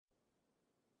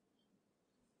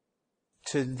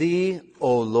To Thee,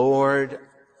 O Lord,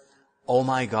 O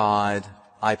my God,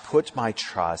 I put my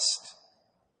trust.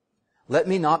 Let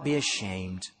me not be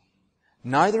ashamed,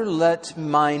 neither let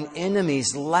mine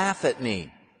enemies laugh at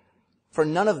me. For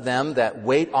none of them that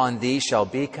wait on Thee shall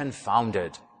be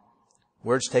confounded.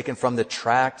 Words taken from the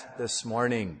tract this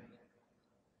morning.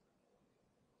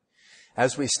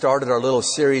 As we started our little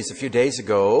series a few days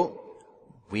ago,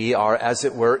 we are, as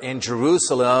it were, in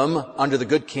Jerusalem under the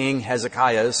good king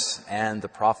Hezekiah and the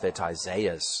prophet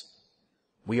Isaiah.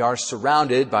 We are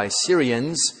surrounded by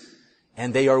Syrians,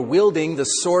 and they are wielding the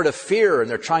sword of fear, and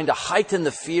they're trying to heighten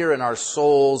the fear in our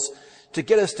souls to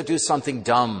get us to do something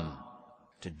dumb,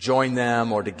 to join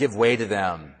them or to give way to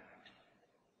them.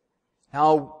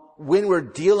 Now, when we're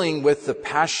dealing with the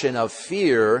passion of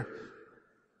fear,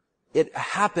 it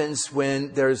happens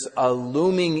when there's a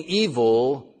looming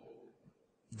evil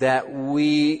that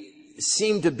we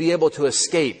seem to be able to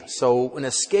escape. So when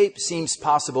escape seems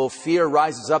possible, fear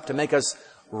rises up to make us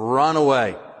run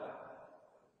away.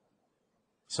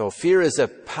 So fear is a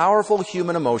powerful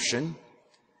human emotion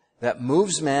that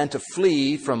moves man to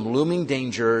flee from looming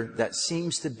danger that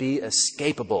seems to be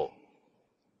escapable.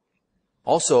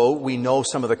 Also, we know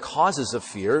some of the causes of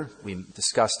fear we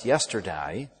discussed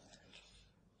yesterday.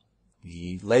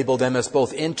 We label them as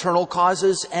both internal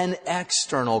causes and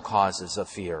external causes of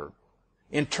fear.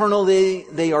 Internally,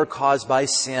 they are caused by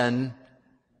sin,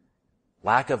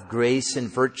 lack of grace and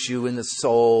virtue in the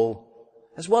soul,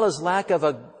 as well as lack of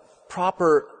a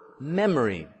proper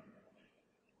memory.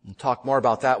 We'll talk more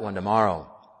about that one tomorrow.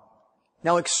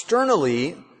 Now,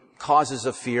 externally, causes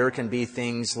of fear can be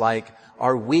things like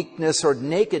our weakness or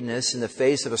nakedness in the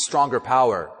face of a stronger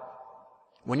power.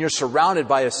 When you're surrounded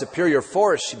by a superior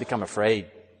force, you become afraid.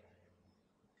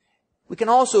 We can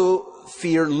also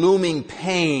fear looming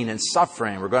pain and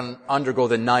suffering. We're going to undergo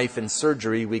the knife and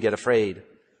surgery, we get afraid.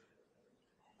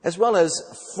 As well as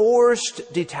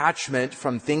forced detachment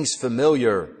from things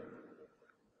familiar.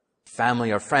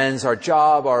 Family, our friends, our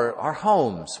job, our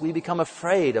homes. We become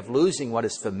afraid of losing what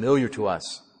is familiar to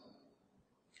us.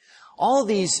 All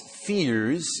these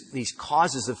fears, these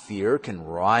causes of fear, can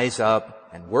rise up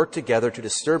and work together to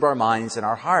disturb our minds and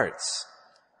our hearts.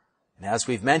 And as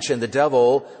we've mentioned, the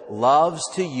devil loves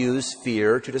to use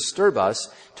fear to disturb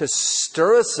us, to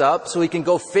stir us up so he can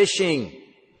go fishing.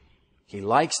 He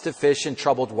likes to fish in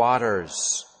troubled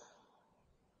waters.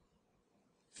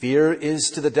 Fear is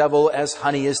to the devil as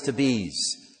honey is to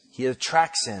bees. He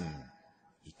attracts him.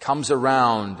 He comes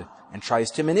around and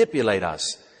tries to manipulate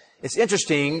us. It's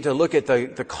interesting to look at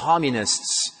the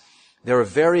communists. They're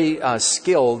very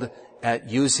skilled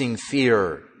at using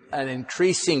fear and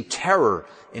increasing terror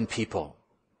in people.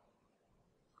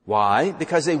 Why?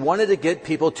 Because they wanted to get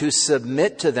people to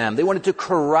submit to them. They wanted to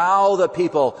corral the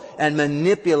people and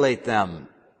manipulate them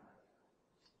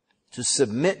to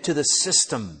submit to the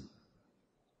system.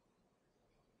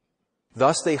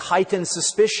 Thus, they heightened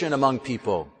suspicion among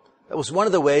people. That was one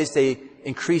of the ways they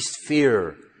increased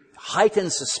fear.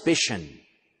 Heightened suspicion.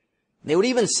 They would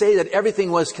even say that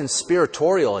everything was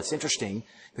conspiratorial. It's interesting.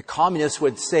 The communists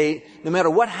would say, no matter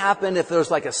what happened, if there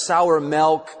was like a sour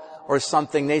milk or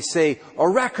something, they say, a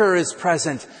wrecker is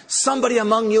present. Somebody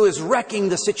among you is wrecking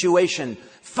the situation.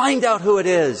 Find out who it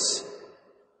is.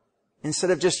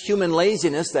 Instead of just human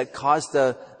laziness that caused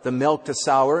the milk to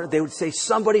sour, they would say,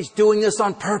 somebody's doing this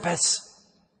on purpose.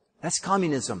 That's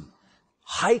communism.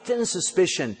 Heightened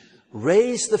suspicion.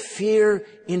 Raise the fear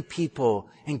in people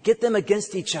and get them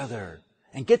against each other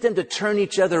and get them to turn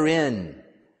each other in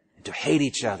and to hate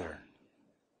each other.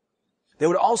 They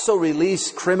would also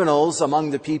release criminals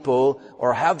among the people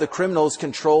or have the criminals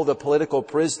control the political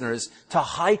prisoners to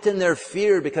heighten their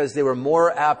fear because they were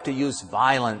more apt to use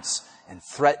violence and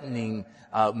threatening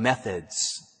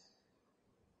methods.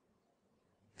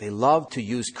 They loved to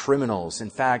use criminals. In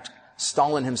fact,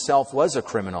 Stalin himself was a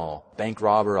criminal, bank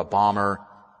robber, a bomber.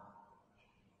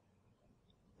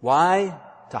 Why?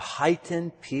 To heighten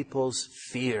people's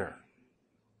fear.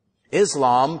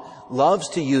 Islam loves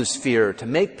to use fear to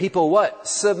make people what?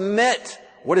 Submit.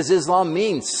 What does Islam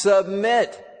mean?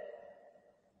 Submit.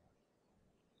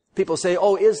 People say,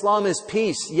 oh, Islam is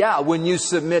peace. Yeah, when you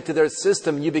submit to their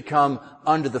system, you become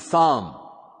under the thumb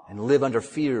and live under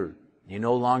fear. You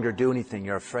no longer do anything.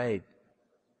 You're afraid.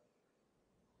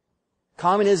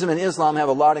 Communism and Islam have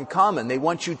a lot in common. They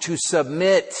want you to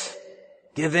submit,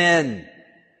 give in.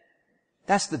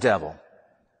 That's the devil,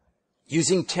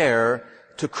 using terror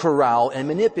to corral and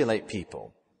manipulate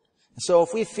people. So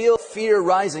if we feel fear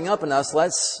rising up in us,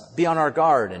 let's be on our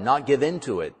guard and not give in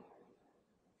to it.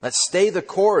 Let's stay the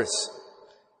course.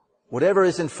 Whatever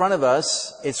is in front of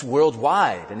us, it's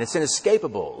worldwide and it's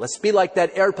inescapable. Let's be like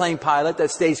that airplane pilot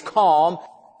that stays calm,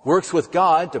 works with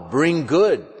God to bring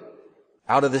good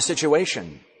out of the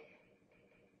situation.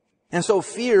 And so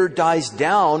fear dies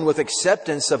down with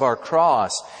acceptance of our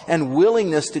cross and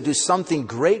willingness to do something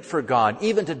great for God,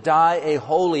 even to die a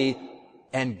holy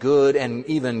and good and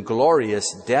even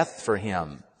glorious death for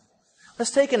Him.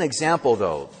 Let's take an example,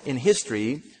 though. In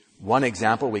history, one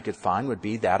example we could find would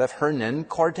be that of Hernan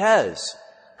Cortez.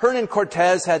 Hernan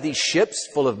Cortez had these ships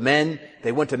full of men.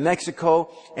 They went to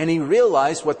Mexico, and he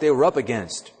realized what they were up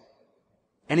against.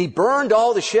 And he burned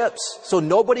all the ships, so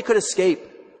nobody could escape.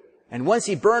 And once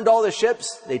he burned all the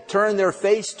ships, they turned their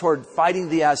face toward fighting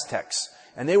the Aztecs.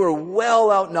 And they were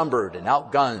well outnumbered and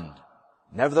outgunned.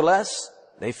 Nevertheless,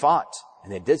 they fought,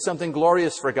 and they did something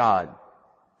glorious for God.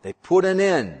 They put an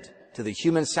end to the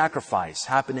human sacrifice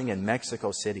happening in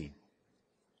Mexico City.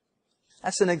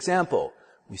 That's an example.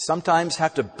 We sometimes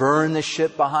have to burn the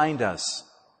ship behind us.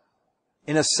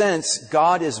 In a sense,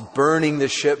 God is burning the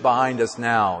ship behind us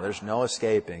now. There's no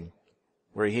escaping.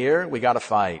 We're here, we got to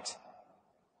fight.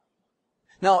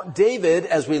 Now, David,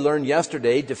 as we learned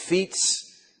yesterday, defeats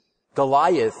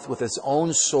Goliath with his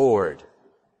own sword.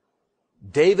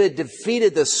 David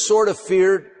defeated the sword of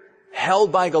fear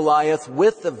held by Goliath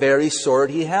with the very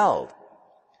sword he held.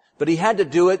 But he had to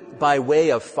do it by way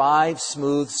of 5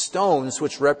 smooth stones,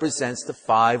 which represents the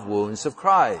 5 wounds of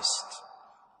Christ.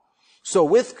 So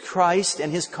with Christ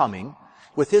and His coming,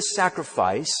 with His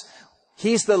sacrifice,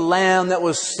 He's the Lamb that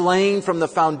was slain from the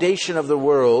foundation of the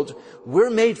world. We're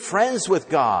made friends with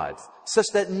God, such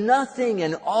that nothing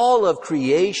in all of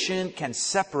creation can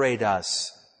separate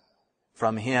us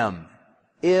from Him,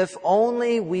 if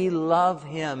only we love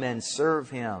Him and serve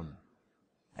Him.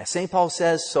 As St. Paul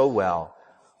says so well,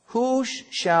 who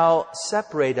shall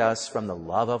separate us from the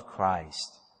love of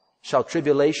Christ? Shall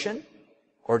tribulation,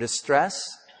 or distress,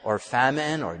 or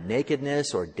famine, or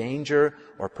nakedness, or danger,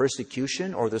 or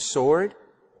persecution, or the sword?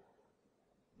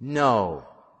 No,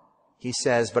 he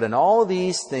says, but in all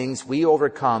these things we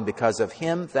overcome because of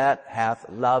Him that hath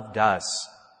loved us.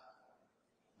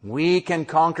 We can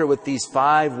conquer with these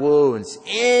 5 wounds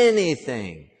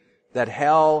anything that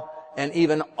hell and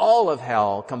even all of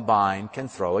hell combined can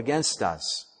throw against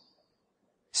us.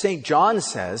 St. John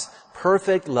says,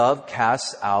 perfect love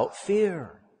casts out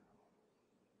fear.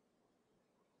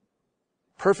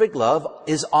 Perfect love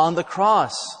is on the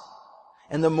cross.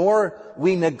 And the more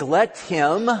we neglect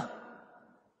Him,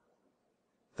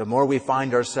 the more we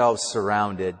find ourselves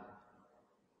surrounded.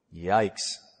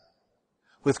 Yikes.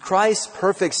 With Christ's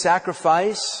perfect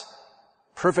sacrifice,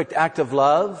 perfect act of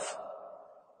love,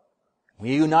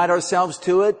 we unite ourselves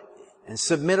to it and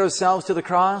submit ourselves to the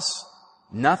cross.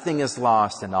 Nothing is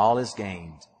lost and all is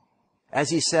gained. As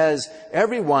He says,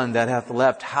 everyone that hath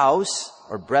left house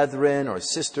or brethren or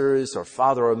sisters or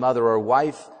father or mother or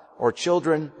wife or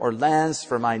children or lands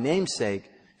for my name's sake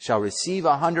shall receive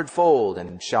 100-fold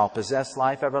and shall possess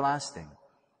life everlasting.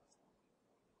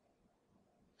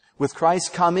 With Christ's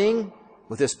coming,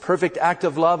 with His perfect act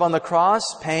of love on the cross,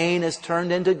 pain is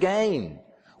turned into gain.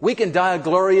 We can die a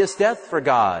glorious death for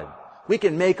God. We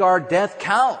can make our death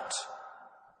count.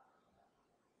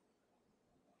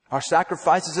 Our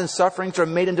sacrifices and sufferings are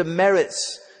made into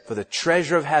merits for the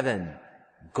treasure of heaven,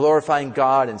 glorifying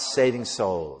God and saving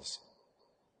souls.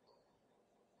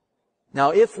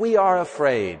 Now, if we are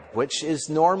afraid, which is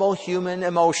normal human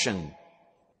emotion,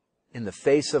 in the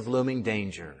face of looming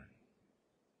danger,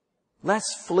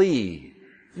 let's flee,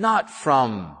 not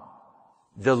from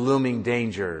the looming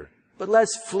danger, but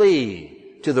let's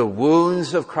flee to the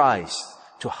wounds of Christ,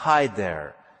 to hide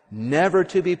there, never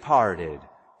to be parted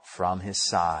from His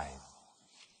side.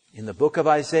 In the book of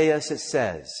Isaiah, it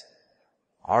says,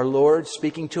 our Lord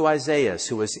speaking to Isaiah,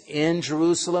 who was in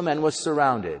Jerusalem and was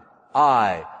surrounded,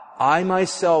 I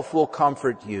myself will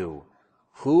comfort you.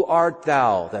 Who art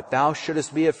thou that thou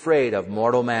shouldest be afraid of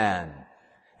mortal man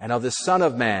and of the Son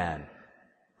of Man,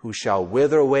 who shall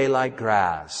wither away like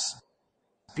grass?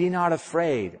 Be not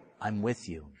afraid, I'm with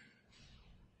you.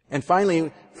 And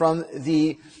finally, from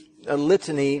the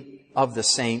litany of the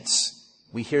saints,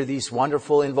 we hear these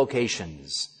wonderful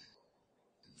invocations.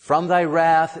 From Thy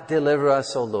wrath, deliver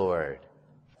us, O Lord.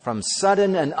 From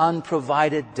sudden and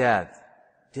unprovided death,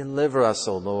 deliver us,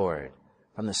 O Lord.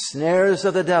 From the snares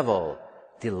of the devil,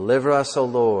 deliver us, O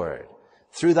Lord.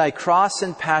 Through Thy cross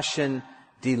and passion,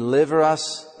 deliver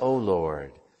us, O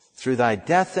Lord. Through Thy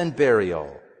death and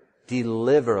burial,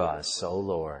 deliver us, O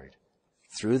Lord.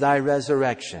 Through Thy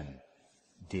resurrection,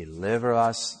 deliver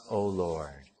us, O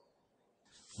Lord.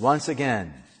 Once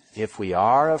again, if we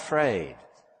are afraid,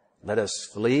 let us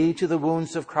flee to the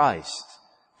wounds of Christ,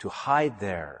 to hide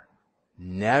there,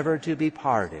 never to be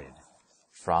parted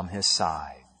from His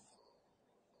side.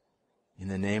 In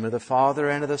the name of the Father,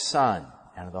 and of the Son,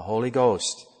 and of the Holy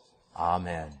Ghost.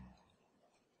 Amen.